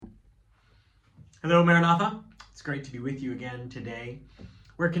Hello, Maranatha. It's great to be with you again today.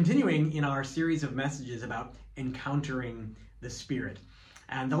 We're continuing in our series of messages about encountering the Spirit.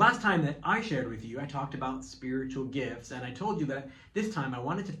 And the last time that I shared with you, I talked about spiritual gifts, and I told you that this time I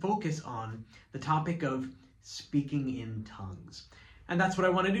wanted to focus on the topic of speaking in tongues. And that's what I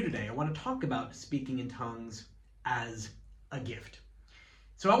want to do today. I want to talk about speaking in tongues as a gift.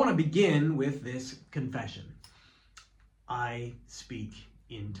 So I want to begin with this confession. I speak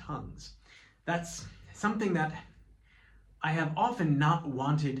in tongues. That's something that I have often not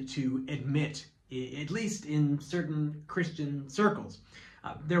wanted to admit, at least in certain Christian circles.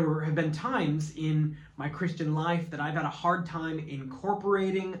 There have been times in my Christian life that I've had a hard time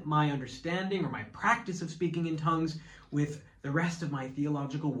incorporating my understanding or my practice of speaking in tongues with the rest of my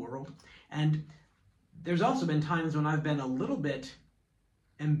theological world. And there's also been times when I've been a little bit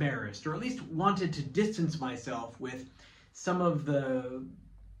embarrassed, or at least wanted to distance myself with some of the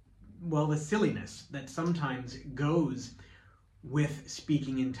silliness that sometimes goes with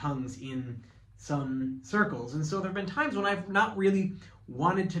speaking in tongues in some circles. And so there have been times when I've not really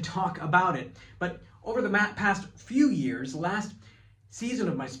wanted to talk about it. But over the past few years, the last season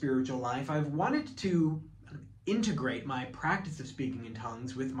of my spiritual life, I've wanted to integrate my practice of speaking in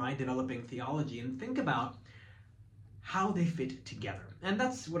tongues with my developing theology and think about how they fit together. And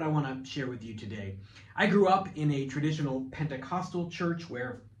that's what I want to share with you today. I grew up in a traditional Pentecostal church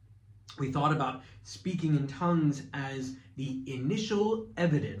where we thought about speaking in tongues as the initial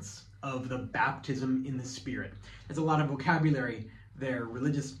evidence of the baptism in the Spirit. There's a lot of vocabulary there,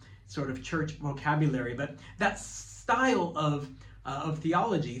 religious sort of church vocabulary, but that style of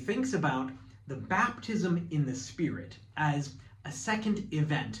theology thinks about the baptism in the Spirit as a second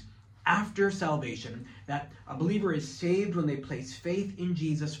event after salvation, that a believer is saved when they place faith in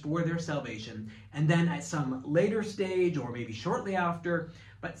Jesus for their salvation, and then at some later stage, or maybe shortly after,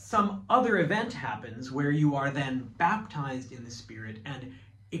 but some other event happens where you are then baptized in the Spirit and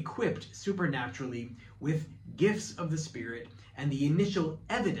equipped supernaturally with gifts of the Spirit, and the initial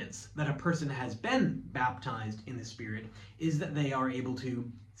evidence that a person has been baptized in the Spirit is that they are able to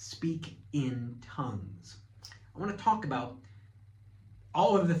speak in tongues. I want to talk about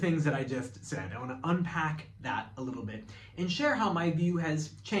all of the things that I just said. I want to unpack that a little bit and share how my view has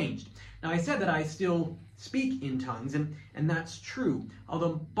changed. Now, I said that I still speak in tongues, and that's true,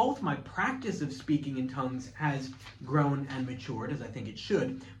 although both my practice of speaking in tongues has grown and matured, as I think it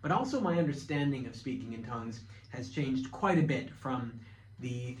should, but also my understanding of speaking in tongues has changed quite a bit from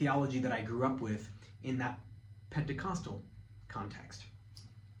the theology that I grew up with in that Pentecostal context.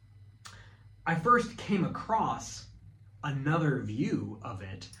 I first came across another view of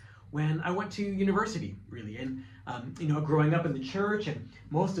it when I went to university, really, and growing up in the church, and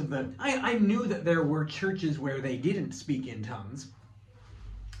most of I knew that there were churches where they didn't speak in tongues,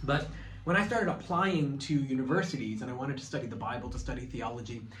 but when I started applying to universities and I wanted to study the Bible, to study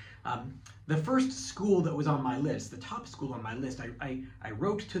theology, the first school that was on my list, the top school on my list, I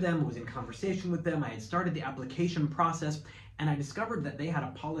wrote to them, was in conversation with them, I had started the application process, and I discovered that they had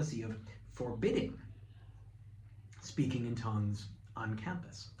a policy of forbidding speaking in tongues on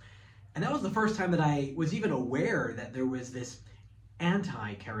campus. And that was the first time that I was even aware that there was this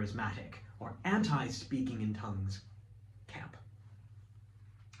anti-charismatic or anti-speaking in tongues camp.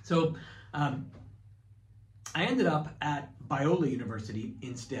 So I ended up at Biola University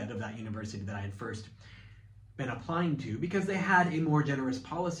instead of that university that I had first been applying to, because they had a more generous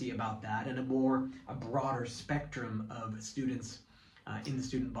policy about that and a broader spectrum of students in the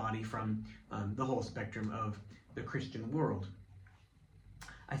student body from the whole spectrum of the Christian world.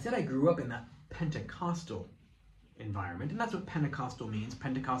 I said I grew up in that Pentecostal environment, and that's what Pentecostal means.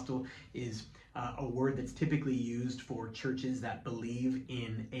 Pentecostal is a word that's typically used for churches that believe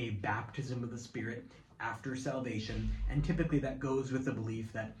in a baptism of the Spirit after salvation, and typically that goes with the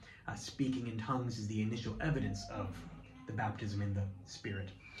belief that speaking in tongues is the initial evidence of the baptism in the Spirit.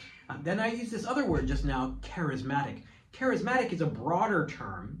 Then I used this other word just now, charismatic. Charismatic is a broader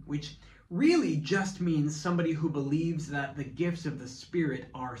term, which really just means somebody who believes that the gifts of the Spirit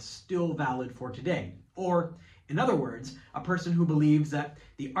are still valid for today. Or, in other words, a person who believes that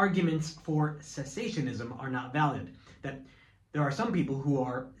the arguments for cessationism are not valid. That there are some people who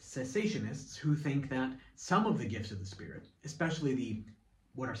are cessationists who think that some of the gifts of the Spirit, especially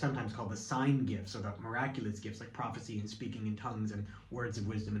what are sometimes called the sign gifts, or the miraculous gifts like prophecy and speaking in tongues and words of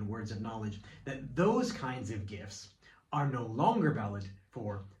wisdom and words of knowledge, that those kinds of gifts are no longer valid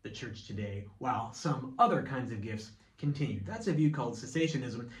for the church today, while some other kinds of gifts continue. That's a view called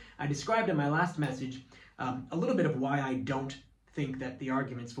cessationism. I described in my last message a little bit of why I don't think that the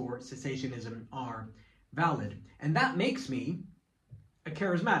arguments for cessationism are valid. And that makes me a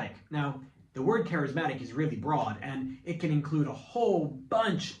charismatic. Now, the word charismatic is really broad, and it can include a whole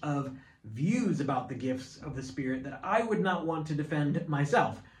bunch of views about the gifts of the Spirit that I would not want to defend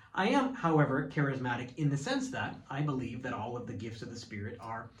myself. I am, however, charismatic in the sense that I believe that all of the gifts of the Spirit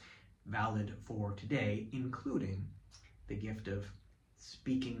are valid for today, including the gift of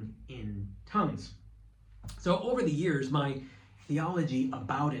speaking in tongues. So over the years, my theology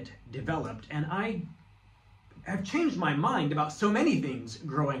about it developed, and I have changed my mind about so many things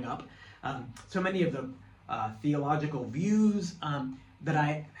growing up. So many of the theological views that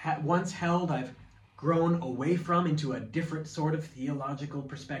I had once held, I've grown away from into a different sort of theological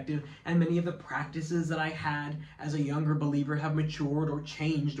perspective, and many of the practices that I had as a younger believer have matured or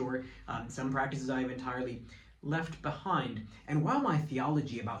changed, or some practices I've entirely left behind. And while my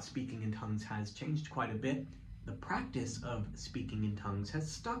theology about speaking in tongues has changed quite a bit, the practice of speaking in tongues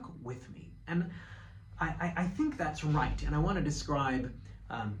has stuck with me. And I think that's right, and I want to describe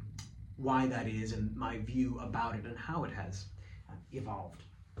why that is and my view about it and how it has evolved.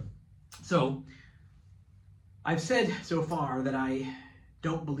 So, I've said so far that I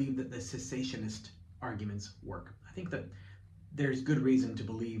don't believe that the cessationist arguments work. I think that there's good reason to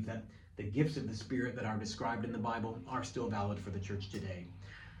believe that the gifts of the Spirit that are described in the Bible are still valid for the church today.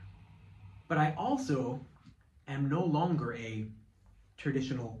 But I also am no longer a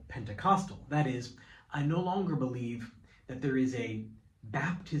traditional Pentecostal. That is, I no longer believe that there is a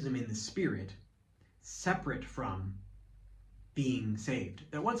baptism in the Spirit separate from being saved.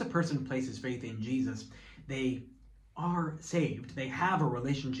 That once a person places faith in Jesus, they are saved. They have a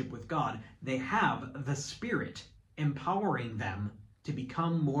relationship with God. They have the Spirit empowering them to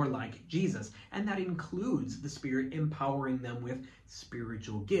become more like Jesus. And that includes the Spirit empowering them with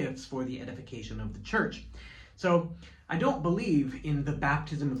spiritual gifts for the edification of the church. So I don't believe in the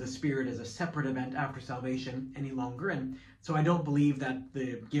baptism of the Spirit as a separate event after salvation any longer. And so I don't believe that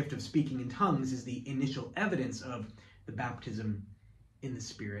the gift of speaking in tongues is the initial evidence of the baptism in the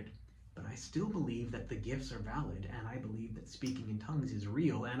Spirit. But I still believe that the gifts are valid, and I believe that speaking in tongues is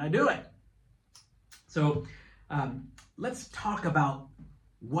real, and I do it. So let's talk about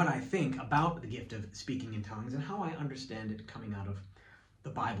what I think about the gift of speaking in tongues and how I understand it coming out of the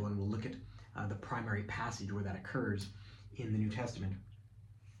Bible, and we'll look at the primary passage where that occurs in the New Testament.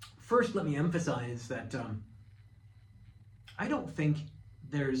 First, let me emphasize that I don't think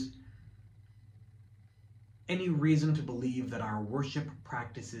there's any reason to believe that our worship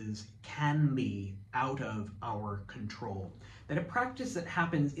practices can be out of our control. That a practice that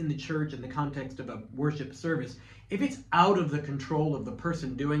happens in the church in the context of a worship service, if it's out of the control of the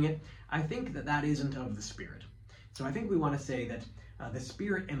person doing it, I think that that isn't of the Spirit. So I think we want to say that the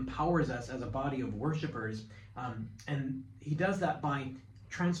Spirit empowers us as a body of worshipers, and He does that by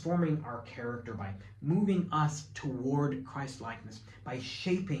transforming our character, by moving us toward Christ-likeness, by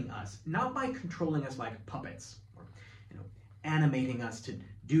shaping us, not by controlling us like puppets, or animating us to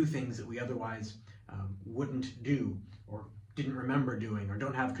do things that we otherwise wouldn't do, or didn't remember doing, or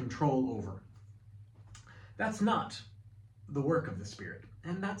don't have control over. That's not the work of the Spirit.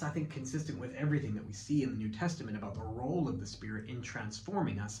 And that's, I think, consistent with everything that we see in the New Testament about the role of the Spirit in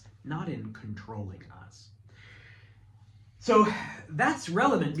transforming us, not in controlling us. So that's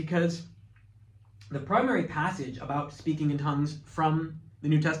relevant because the primary passage about speaking in tongues from the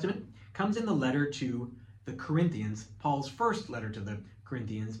New Testament comes in the letter to the Corinthians, Paul's first letter to the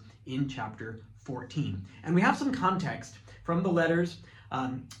Corinthians in chapter 14. And we have some context from the letters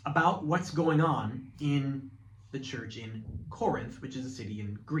about what's going on in the church in Corinth, which is a city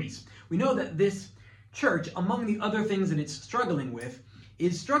in Greece. We know that this church, among the other things that it's struggling with,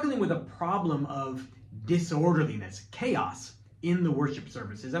 is struggling with a problem of disorderliness, chaos in the worship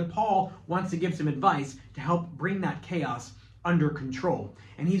services. And Paul wants to give some advice to help bring that chaos under control.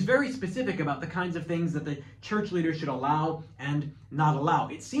 And he's very specific about the kinds of things that the church leaders should allow and not allow.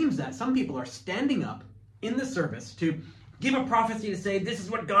 It seems that some people are standing up in the service to give a prophecy to say, this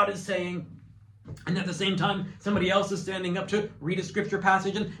is what God is saying. And at the same time, somebody else is standing up to read a scripture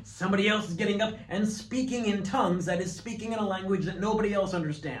passage, and somebody else is getting up and speaking in tongues, that is, speaking in a language that nobody else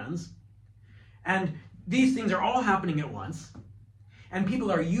understands. And these things are all happening at once. And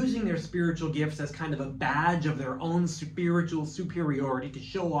people are using their spiritual gifts as kind of a badge of their own spiritual superiority to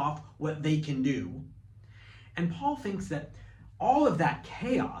show off what they can do. And Paul thinks that all of that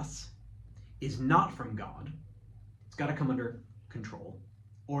chaos is not from God. It's got to come under control.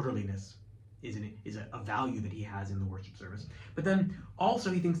 Orderliness is a value that he has in the worship service. But then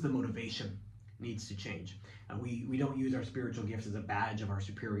also he thinks the motivation needs to change. We don't use our spiritual gifts as a badge of our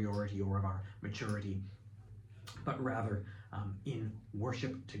superiority or of our maturity, but rather in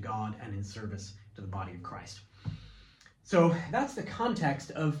worship to God and in service to the body of Christ. So that's the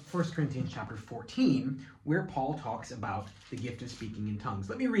context of 1 Corinthians chapter 14, where Paul talks about the gift of speaking in tongues.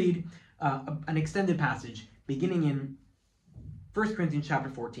 Let me read an extended passage beginning in 1 Corinthians chapter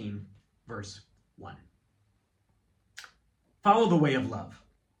 14, verse 1. Follow the way of love,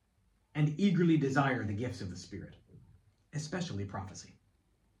 and eagerly desire the gifts of the Spirit, especially prophecy.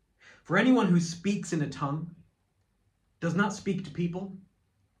 For anyone who speaks in a tongue does not speak to people,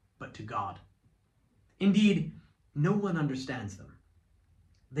 but to God. Indeed, no one understands them.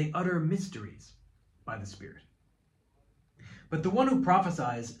 They utter mysteries by the Spirit. But the one who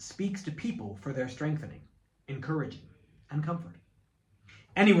prophesies speaks to people for their strengthening, encouraging, and comfort.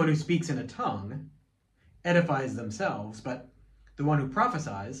 Anyone who speaks in a tongue edifies themselves, but the one who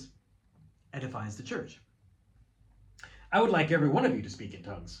prophesies edifies the church. I would like every one of you to speak in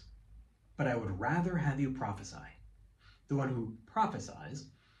tongues, but I would rather have you prophesy. The one who prophesies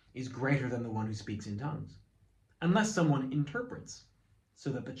is greater than the one who speaks in tongues, unless someone interprets, so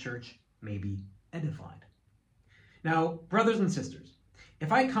that the church may be edified. Now, brothers and sisters,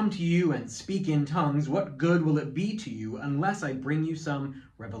 if I come to you and speak in tongues, what good will it be to you unless I bring you some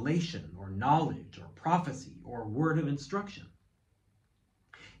revelation or knowledge or prophecy or word of instruction?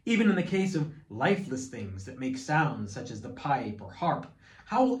 Even in the case of lifeless things that make sounds such as the pipe or harp,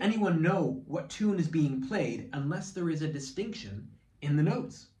 how will anyone know what tune is being played unless there is a distinction in the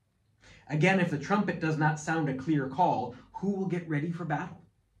notes? Again, if the trumpet does not sound a clear call, who will get ready for battle?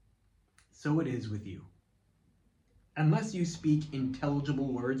 So it is with you. Unless you speak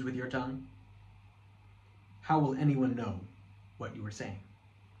intelligible words with your tongue, how will anyone know what you are saying?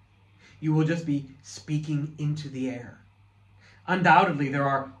 You will just be speaking into the air. Undoubtedly, there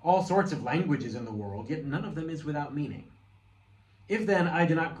are all sorts of languages in the world, yet none of them is without meaning. If then I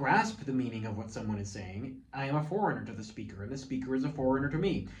do not grasp the meaning of what someone is saying, I am a foreigner to the speaker, and the speaker is a foreigner to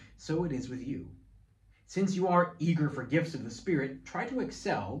me. So it is with you. Since you are eager for gifts of the Spirit, try to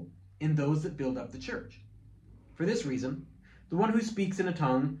excel in those that build up the church. For this reason, the one who speaks in a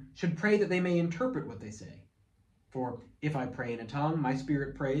tongue should pray that they may interpret what they say. For if I pray in a tongue, my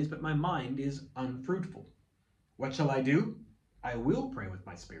spirit prays, but my mind is unfruitful. What shall I do? I will pray with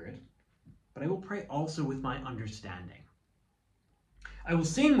my spirit, but I will pray also with my understanding. I will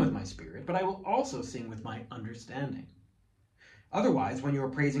sing with my spirit, but I will also sing with my understanding. Otherwise, when you are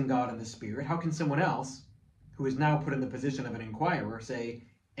praising God in the Spirit, how can someone else, who is now put in the position of an inquirer, say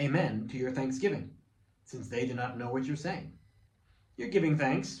amen to your thanksgiving, since they do not know what you're saying? You're giving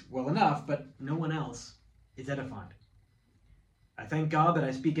thanks well enough, but no one else is edified. I thank God that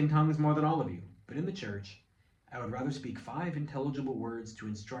I speak in tongues more than all of you, but in the church, I would rather speak 5 intelligible words to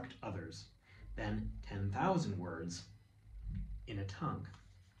instruct others than 10,000 words in a tongue.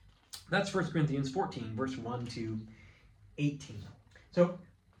 That's 1 Corinthians 14, verse 1 to 18. So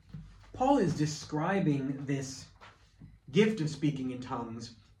Paul is describing this gift of speaking in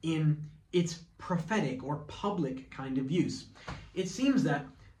tongues in its prophetic or public kind of use. It seems that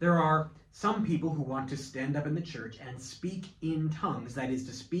there are some people who want to stand up in the church and speak in tongues, that is,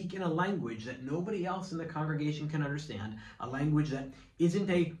 to speak in a language that nobody else in the congregation can understand, a language that isn't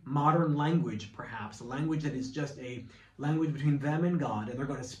a modern language, perhaps, a language that is just a language between them and God, and they're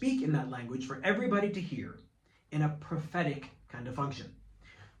going to speak in that language for everybody to hear in a prophetic kind of function.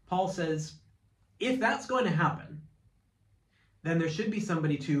 Paul says, if that's going to happen, then there should be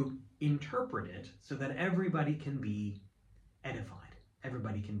somebody to interpret it so that everybody can be edified.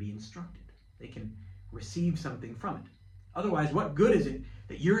 Everybody can be instructed. They can receive something from it. Otherwise, what good is it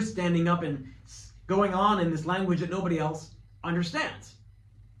that you're standing up and going on in this language that nobody else understands?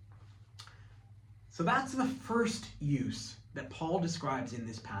 So that's the first use that Paul describes in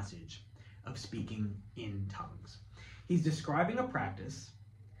this passage of speaking in tongues. He's describing a practice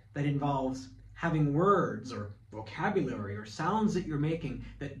that involves having words or vocabulary or sounds that you're making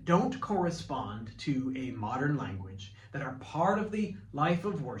that don't correspond to a modern language, that are part of the life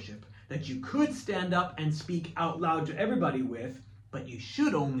of worship, that you could stand up and speak out loud to everybody with, but you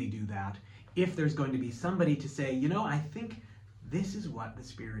should only do that if there's going to be somebody to say, I think this is what the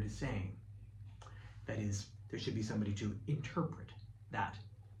Spirit is saying. That is, there should be somebody to interpret that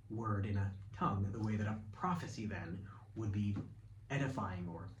word in a tongue, the way that a prophecy then would be edifying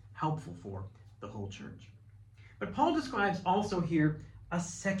or helpful for the whole church. But Paul describes also here a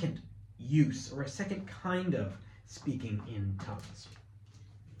second use, or a second kind of speaking in tongues.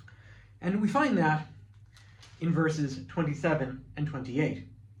 And we find that in verses 27 and 28.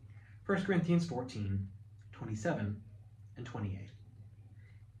 1 Corinthians 14, 27 and 28.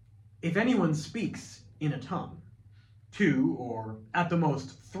 If anyone speaks in a tongue, 2 or at the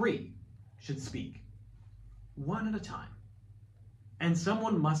most 3 should speak, one at a time, and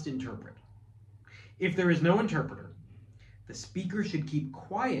someone must interpret. If there is no interpreter, the speaker should keep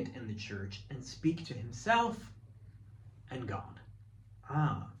quiet in the church and speak to himself and God.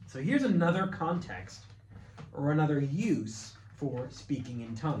 So here's another context or another use for speaking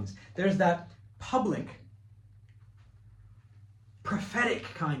in tongues. There's that public, prophetic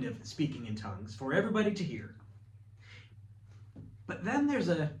kind of speaking in tongues for everybody to hear. But then there's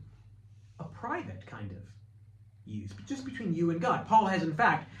a private kind of use, just between you and God. Paul has, in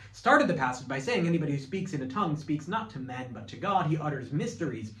fact, started the passage by saying anybody who speaks in a tongue speaks not to men, but to God. He utters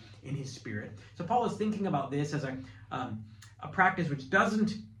mysteries in his spirit. So Paul is thinking about this as a practice which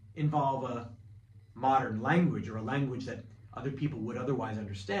doesn't involve a modern language or a language that other people would otherwise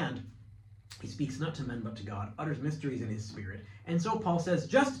understand. He speaks not to men, but to God, utters mysteries in his spirit. And so Paul says,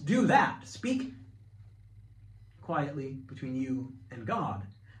 just do that. Speak quietly between you and God,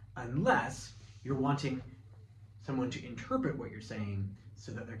 unless you're wanting someone to interpret what you're saying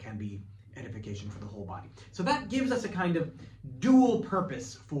so that there can be edification for the whole body. So that gives us a kind of dual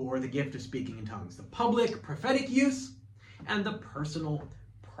purpose for the gift of speaking in tongues. The public, prophetic use, and the personal,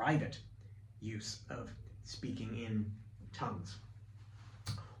 private use of speaking in tongues.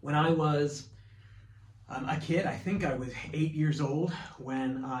 When I was a kid, I think I was 8 years old,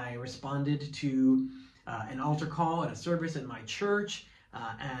 when I responded to an altar call at a service in my church,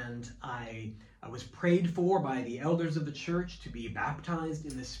 and I was prayed for by the elders of the church to be baptized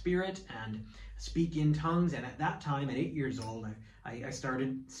in the Spirit and speak in tongues. And at that time, at 8 years old, I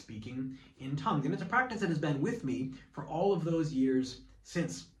started speaking in tongues. And it's a practice that has been with me for all of those years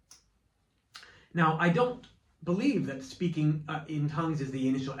since. Now, I don't believe that speaking in tongues is the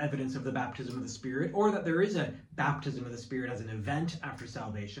initial evidence of the baptism of the Spirit, or that there is a baptism of the Spirit as an event after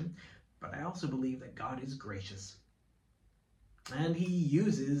salvation. But I also believe that God is gracious, and he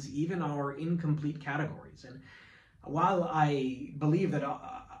uses even our incomplete categories. And while I believe that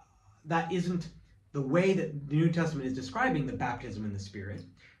that isn't the way that the New Testament is describing the baptism in the Spirit,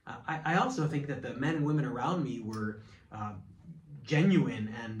 I also think that the men and women around me were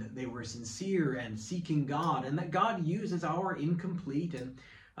genuine, and they were sincere and seeking God, and that God uses our incomplete and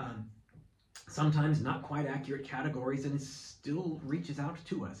sometimes not quite accurate categories, and still reaches out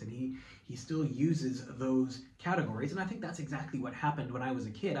to us, and he still uses those categories. And I think that's exactly what happened when I was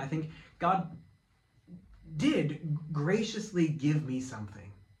a kid. I think God did graciously give me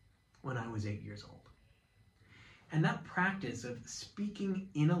something when I was 8 years old. And that practice of speaking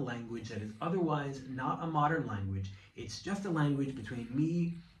in a language that is otherwise not a modern language, it's just a language between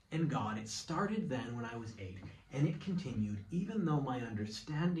me and God. It started then when I was 8, and it continued even though my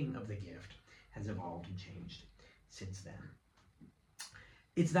understanding of the gift has evolved and changed since then.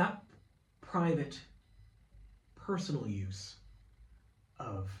 It's that private, personal use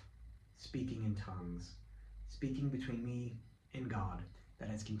of speaking in tongues, speaking between me and God, that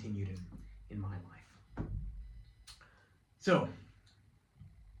has continued in my life. So,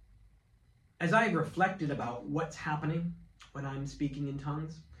 as I've reflected about what's happening when I'm speaking in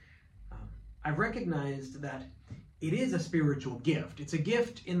tongues, I've recognized that it is a spiritual gift. It's a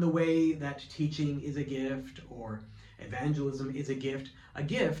gift in the way that teaching is a gift, or evangelism is a gift. A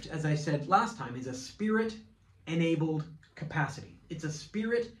gift, as I said last time, is a spirit-enabled capacity. It's a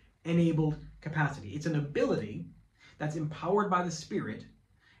spirit-enabled capacity. It's an ability that's empowered by the Spirit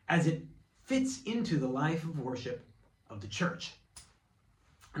as it fits into the life of worship of the church.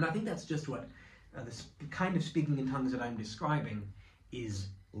 And I think that's just what the kind of speaking in tongues that I'm describing is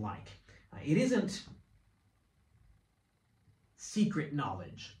like. It isn't secret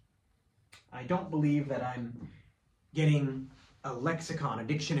knowledge. I don't believe that I'm getting a lexicon, a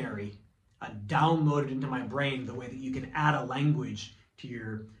dictionary, downloaded into my brain the way that you can add a language to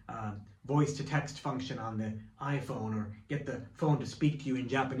your voice-to-text function on the iPhone, or get the phone to speak to you in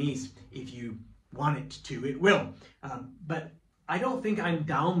Japanese if you want it to. It will. But I don't think I'm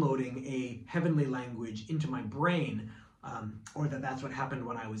downloading a heavenly language into my brain, or that's what happened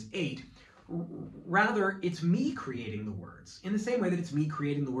when I was 8. Rather, it's me creating the words, in the same way that it's me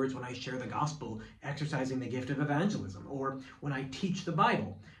creating the words when I share the gospel, exercising the gift of evangelism, or when I teach the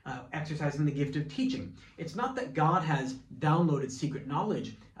Bible, exercising the gift of teaching. It's not that God has downloaded secret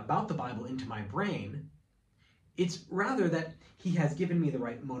knowledge about the Bible into my brain. It's rather that he has given me the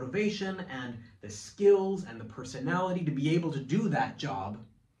right motivation and the skills and the personality to be able to do that job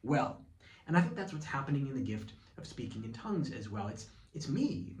well. And I think that's what's happening in the gift of speaking in tongues as well. It's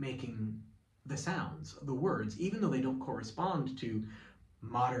me making the sounds, the words, even though they don't correspond to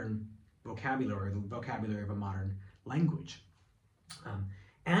modern vocabulary, or the vocabulary of a modern language.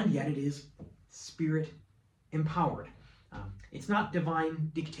 And yet it is Spirit-empowered. It's not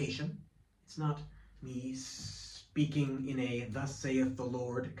divine dictation. It's not me speaking in a thus saith the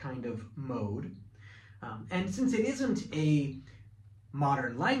Lord kind of mode. And since it isn't a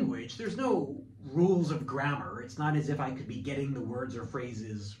modern language, there's no rules of grammar. It's not as if I could be getting the words or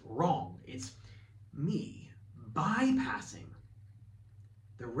phrases wrong. It's me bypassing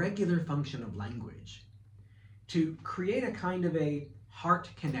the regular function of language to create a kind of a heart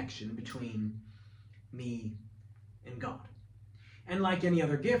connection between me and God. And like any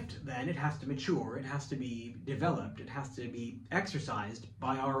other gift, then, it has to mature, it has to be developed, it has to be exercised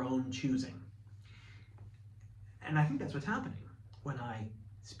by our own choosing. And I think that's what's happening when I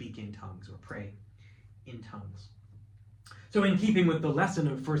speak in tongues or pray in tongues. So in keeping with the lesson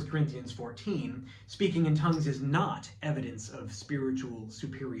of 1 Corinthians 14, speaking in tongues is not evidence of spiritual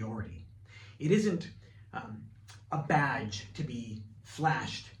superiority. It isn't a badge to be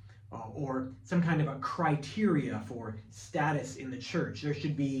flashed or some kind of a criteria for status in the church. There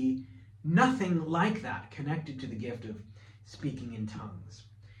should be nothing like that connected to the gift of speaking in tongues.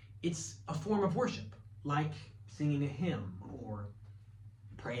 It's a form of worship, like singing a hymn or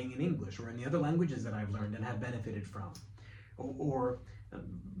praying in English or in the other languages that I've learned and have benefited from, or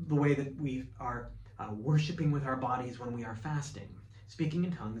the way that we are worshiping with our bodies when we are fasting. Speaking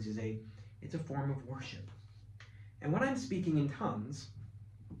in tongues it's a form of worship. And when I'm speaking in tongues,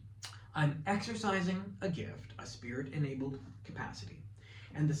 I'm exercising a gift, a Spirit-enabled capacity.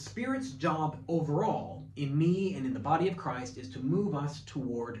 And the Spirit's job overall in me and in the body of Christ is to move us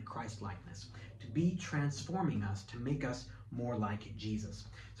toward Christ-likeness, to be transforming us, to make us more like Jesus.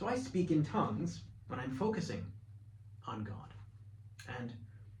 So I speak in tongues when I'm focusing on God. And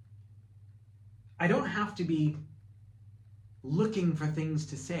I don't have to be looking for things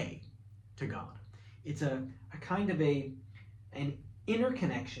to say to God. It's a kind of an inner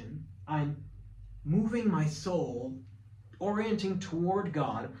connection. I'm moving my soul, orienting toward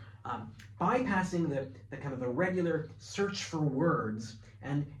God, bypassing the kind of the regular search for words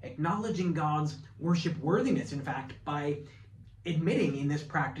and acknowledging God's worship worthiness, in fact, by admitting in this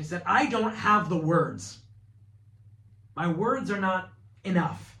practice that I don't have the words. My words are not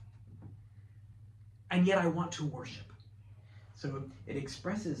enough. And yet I want to worship. So it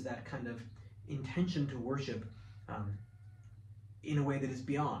expresses that kind of intention to worship in a way that is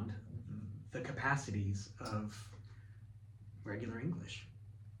beyond the capacities of regular English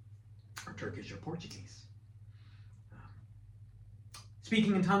or Turkish or Portuguese.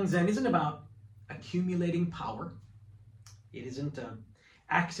 Speaking in tongues then isn't about accumulating power. It isn't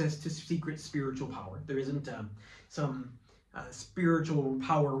access to secret spiritual power. There isn't some spiritual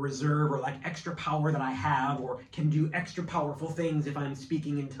power reserve or like extra power that I have or can do extra powerful things if I'm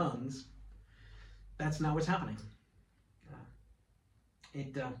speaking in tongues. That's not what's happening.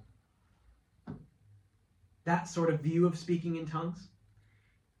 That sort of view of speaking in tongues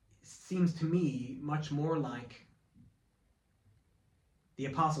seems to me much more like the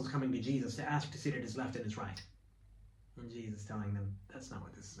apostles coming to Jesus to ask to sit at his left and his right. And Jesus telling them, that's not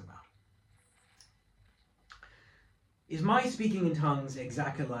what this is about. Is my speaking in tongues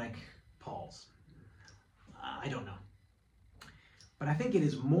exactly like Paul's? I don't know. But I think it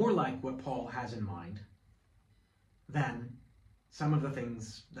is more like what Paul has in mind than some of the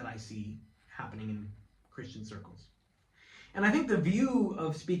things that I see happening in Christian circles. And I think the view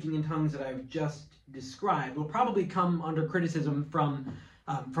of speaking in tongues that I've just described will probably come under criticism from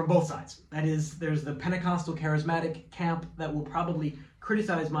both sides. That is, there's the Pentecostal charismatic camp that will probably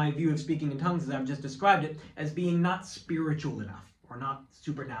criticize my view of speaking in tongues as I've just described it as being not spiritual enough or not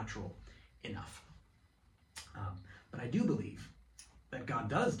supernatural enough. But I do believe that God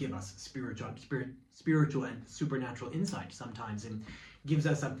does give us spiritual and supernatural insight sometimes, and gives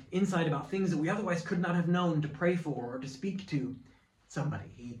us an insight about things that we otherwise could not have known to pray for or to speak to somebody.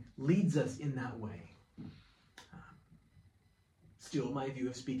 He leads us in that way. Still, my view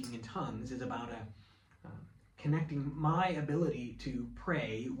of speaking in tongues is about connecting my ability to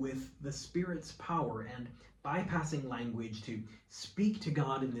pray with the Spirit's power and bypassing language to speak to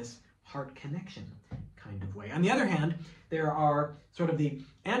God in this heart connection kind of way. On the other hand, there are sort of the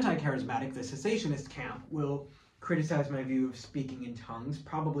anti-charismatic, the cessationist camp will criticize my view of speaking in tongues,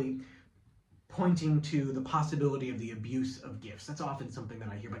 probably pointing to the possibility of the abuse of gifts. That's often something that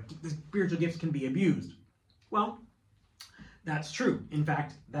I hear, but the spiritual gifts can be abused. Well, that's true. In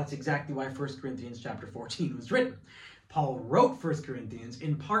fact, that's exactly why 1 Corinthians chapter 14 was written. Paul wrote 1 Corinthians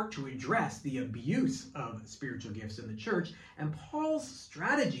in part to address the abuse of spiritual gifts in the church, and Paul's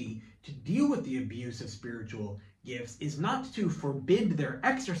strategy to deal with the abuse of spiritual gifts is not to forbid their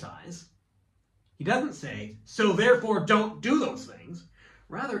exercise. He doesn't say, so therefore don't do those things.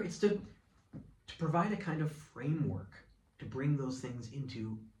 Rather, it's to provide a kind of framework to bring those things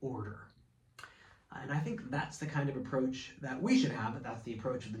into order. And I think that's the kind of approach that we should have. That's the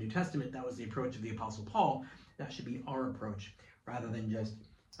approach of the New Testament. That was the approach of the Apostle Paul. That should be our approach, rather than just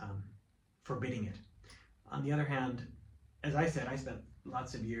forbidding it. On the other hand, as I said, I spent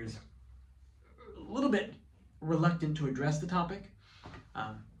lots of years a little bit reluctant to address the topic,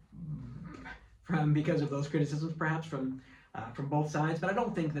 because of those criticisms, perhaps from both sides. But I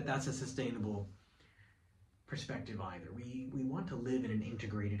don't think that that's a sustainable perspective either. We want to live in an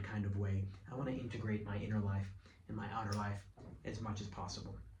integrated kind of way. I want to integrate my inner life and my outer life as much as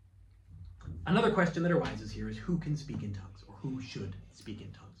possible. Another question that arises here is who can speak in tongues, or who should speak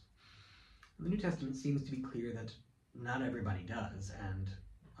in tongues? The New Testament seems to be clear that not everybody does, and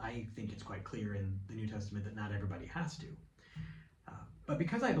I think it's quite clear in the New Testament that not everybody has to. But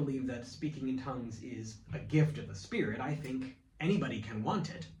because I believe that speaking in tongues is a gift of the Spirit, I think anybody can want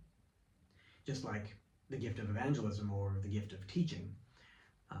it, just like the gift of evangelism or the gift of teaching.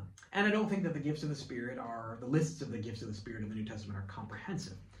 And I don't think that the gifts of the Spirit the lists of the gifts of the Spirit in the New Testament are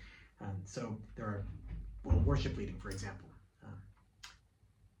comprehensive. So there are, worship leading, for example.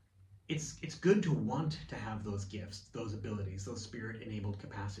 It's good to want to have those gifts, those abilities, those Spirit-enabled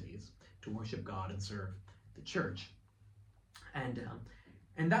capacities to worship God and serve the church.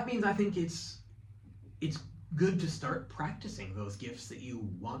 And that means I think it's good to start practicing those gifts that you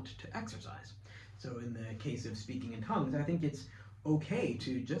want to exercise. So in the case of speaking in tongues, I think it's okay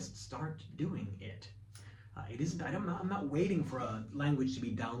to just start doing it. I'm not waiting for a language to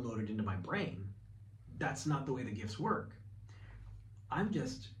be downloaded into my brain. That's not the way the gifts work. I'm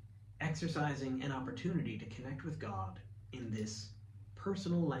just exercising an opportunity to connect with God in this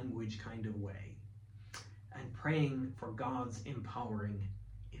personal language kind of way, and praying for God's empowering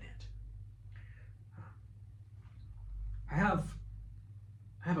in it. I have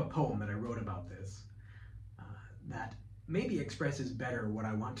a poem that I wrote about this that maybe expresses better what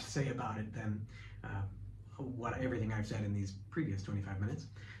I want to say about it than everything I've said in these previous 25 minutes.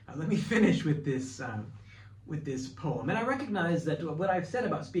 Let me finish with this poem. And I recognize that what I've said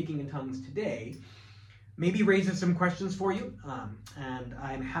about speaking in tongues today maybe raises some questions for you, and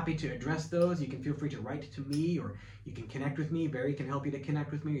I'm happy to address those. You can feel free to write to me, or you can connect with me. Barry can help you to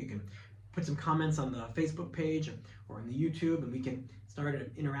connect with me. You can put some comments on the Facebook page or on the YouTube, and we can start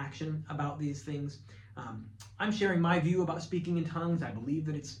an interaction about these things. I'm sharing my view about speaking in tongues. I believe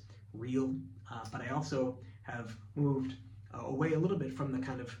that it's real, but I also have moved away a little bit from the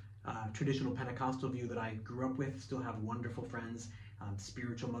kind of traditional Pentecostal view that I grew up with. Still have wonderful friends,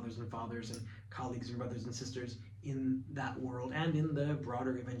 spiritual mothers and fathers, and colleagues and brothers and sisters in that world, and in the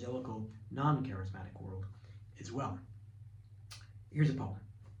broader evangelical, non-charismatic world as well. Here's a poem.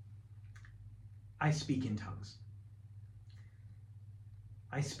 I speak in tongues.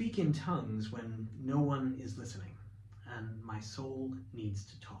 I speak in tongues when no one is listening, and my soul needs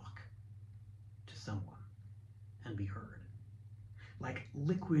to talk to someone and be heard. Like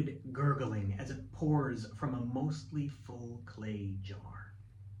liquid gurgling as it pours from a mostly full clay jar.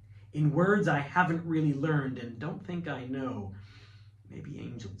 In words I haven't really learned and don't think I know, maybe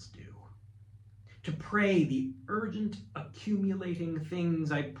angels do. To pray the urgent accumulating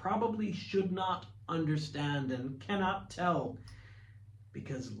things I probably should not understand and cannot tell,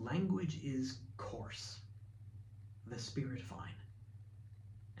 because language is coarse, the spirit fine,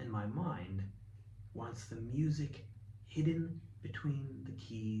 and my mind wants the music hidden between the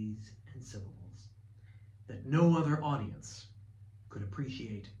keys and syllables that no other audience could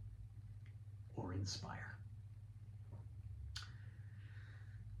appreciate or inspire.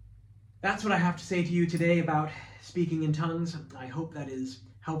 That's what I have to say to you today about speaking in tongues. I hope that is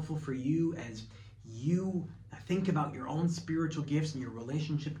helpful for you as you think about your own spiritual gifts and your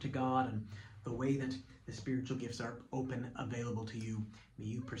relationship to God and the way that the spiritual gifts are open, available to you. May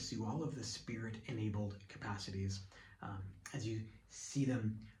you pursue all of the Spirit-enabled capacities as you see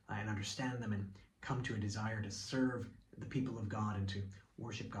them and understand them and come to a desire to serve the people of God and to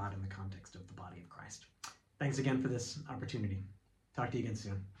worship God in the context of the body of Christ. Thanks again for this opportunity. Talk to you again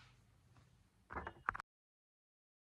soon.